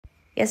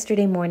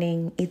Yesterday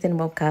morning, Ethan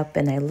woke up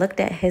and I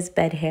looked at his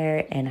bed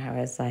hair and I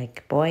was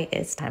like, boy,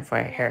 it's time for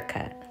a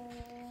haircut.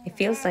 It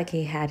feels like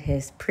he had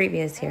his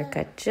previous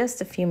haircut just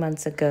a few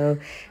months ago,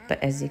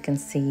 but as you can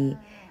see,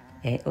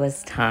 it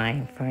was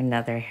time for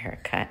another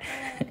haircut.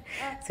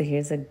 So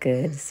here's a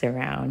good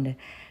surround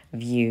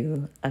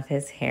view of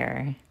his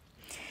hair.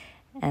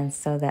 And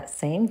so that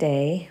same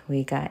day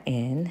we got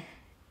in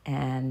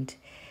and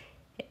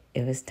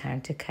it was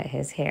time to cut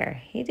his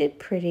hair. He did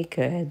pretty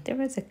good. There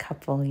was a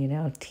couple,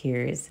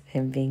 tears of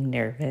him being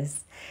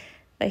nervous,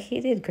 but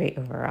he did great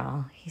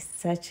overall. He's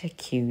such a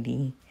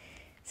cutie,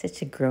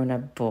 such a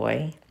grown-up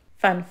boy.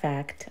 Fun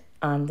fact,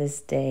 on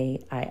this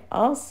day, I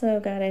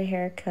also got a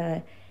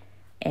haircut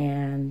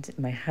and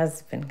my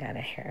husband got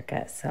a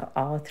haircut. So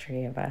all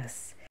three of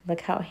us.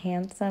 Look how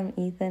handsome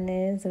Ethan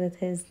is with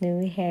his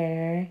new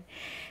hair.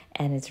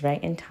 And it's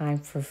right in time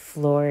for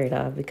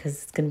Florida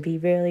because it's going to be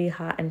really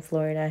hot in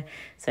Florida.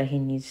 So he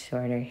needs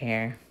shorter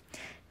hair.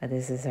 But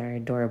this is our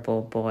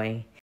adorable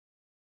boy.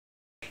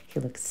 He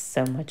looks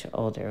so much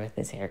older with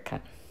his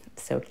haircut.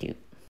 So cute.